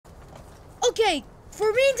Okay,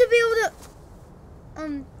 for me to be able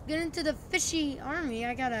to get into the fishy army,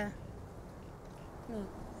 I gotta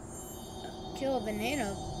kill a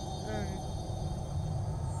banana.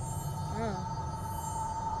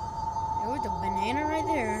 There was a banana right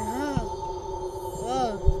there.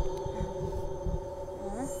 Whoa.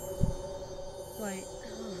 Wait.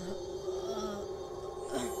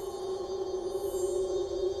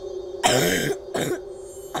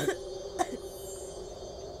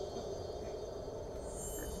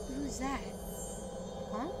 Who's that?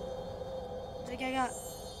 Huh? I think I got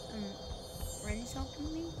friends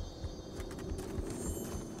helping me.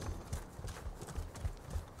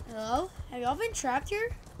 Hello? Have y'all been trapped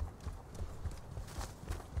here?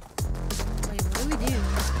 Wait, what do we do?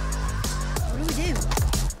 What do we do? Do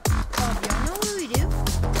y'all know what do we do?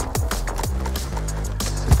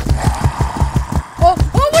 Oh,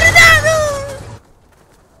 what is that?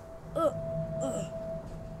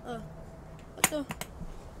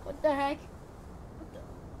 What the heck?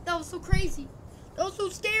 That was so crazy. That was so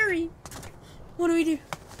scary. What do we do?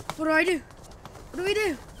 What do I do? What do we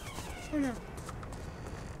do? Oh no.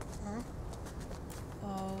 Huh?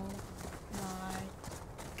 Oh my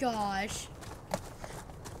gosh.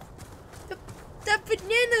 That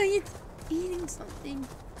banana, he's eating something.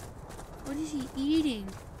 What is he eating?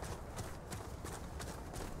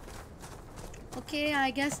 Okay,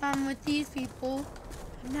 I guess I'm with these people.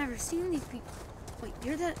 I've never seen these people. Wait,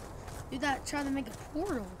 you're that trying to make a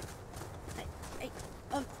portal.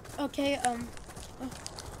 Okay,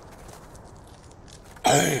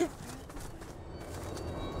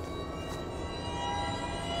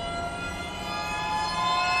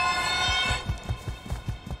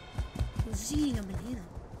 Who's eating a banana?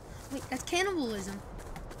 Wait, that's cannibalism.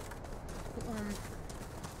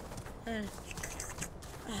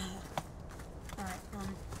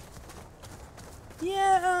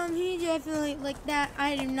 Yeah, he definitely like that.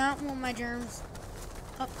 I do not want my germs.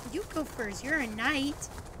 You go first. You're a knight.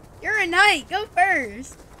 You're a knight. Go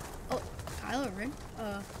first. Oh, Kylo Ren.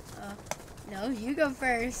 No, you go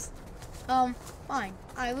first. Fine.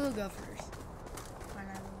 I will go first. Fine,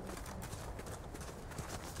 I will go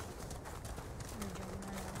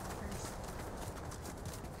first.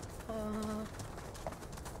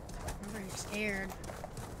 I'm very scared.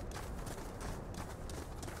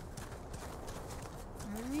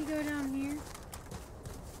 Let me go down here.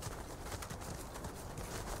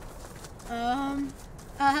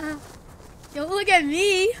 Don't look at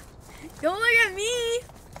me. Don't look at me.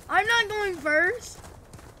 I'm not going first.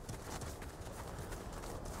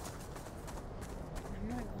 I'm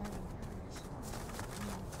not going first.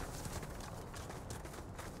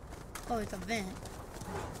 Oh, it's a vent.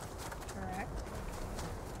 Correct.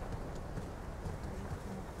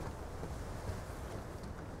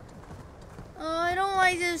 Oh, I don't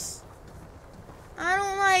like this. I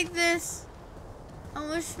don't like this. I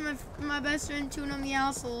wish my best friend Tuna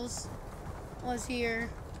Meowscles was here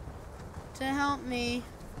to help me.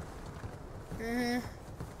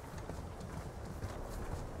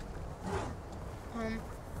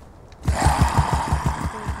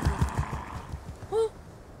 Oh,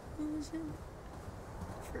 who was him?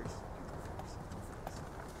 First,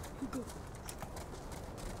 you go first.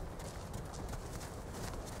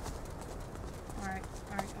 Alright.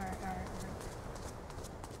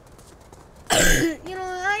 You know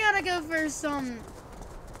what, I gotta go first,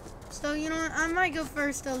 so you know what, I might go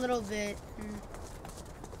first a little bit,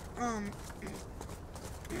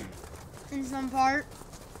 in some part.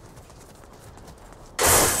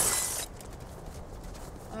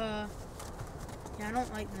 Yeah, I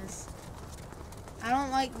don't like this. I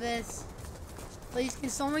don't like this. Please, can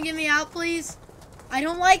someone get me out, please? I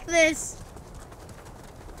don't like this.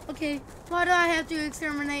 Okay, why do I have to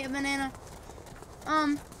exterminate a banana?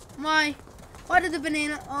 Why? Why did the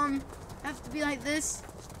banana, have to be like this?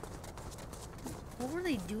 What were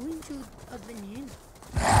they doing to a banana?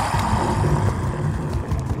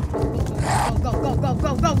 Go!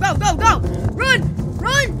 Run!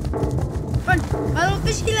 My little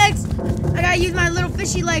fishy legs! I gotta use my little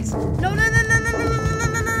fishy legs. No. Go. No!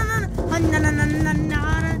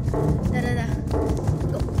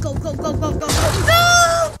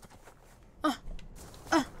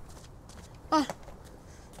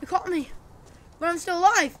 You caught me. But I'm still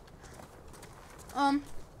alive.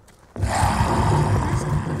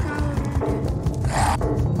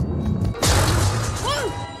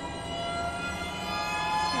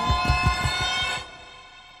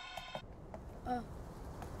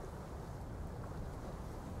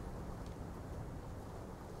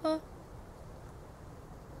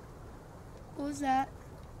 What was that?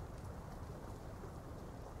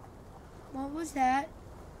 What was that?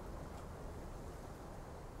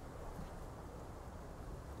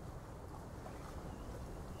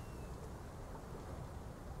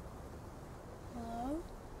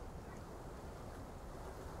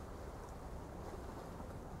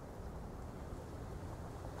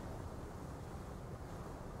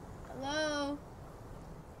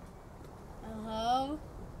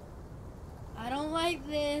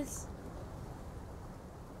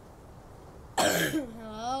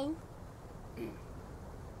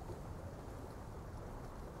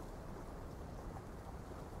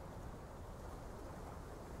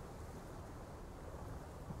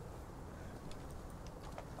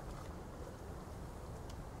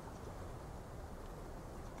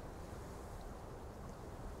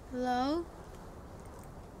 Hello?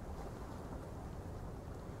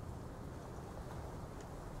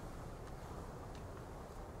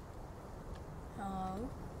 Hello?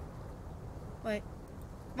 Wait.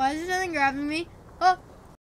 Why is there nothing grabbing me?